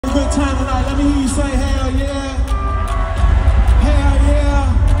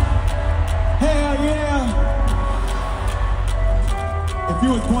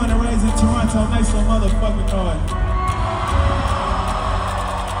was born and raised in Toronto, make some motherfucking noise.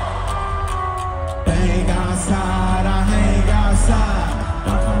 Hang outside, I hang outside.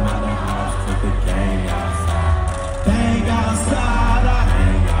 Don't come out the house, put the gang outside. Hang outside, I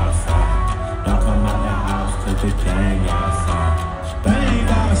hang outside. Don't come out the house, put the gang outside. Hang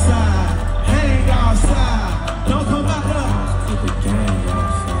outside, hang outside. Don't come out the house, put the gang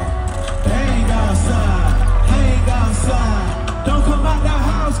outside. Hang outside, hang outside. Don't come out the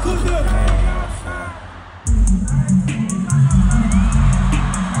house, put the gang outside.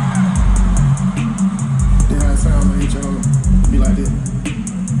 Then I sound on each other. Be like this.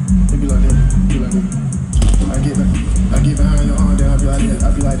 It be like that. Be like that. I get behind your arm, then I be like that. I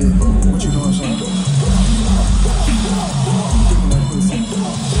be like this. What you doing, son?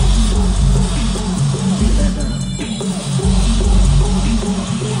 Get that down.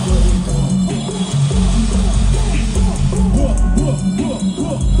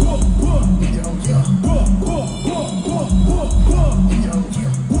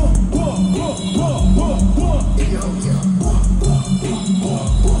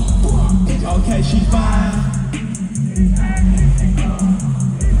 Okay, she fine.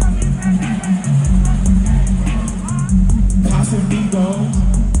 Casamigos,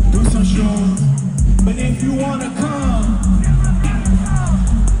 do some shrooms. But if you wanna come,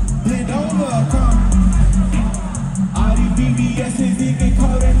 bend over, come. All these BBS's, they get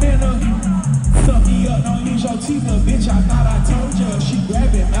cold and mental. Suck me up, don't use your teeth, little bitch. I thought I told you. She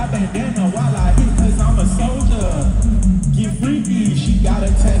grabbing my bandana while I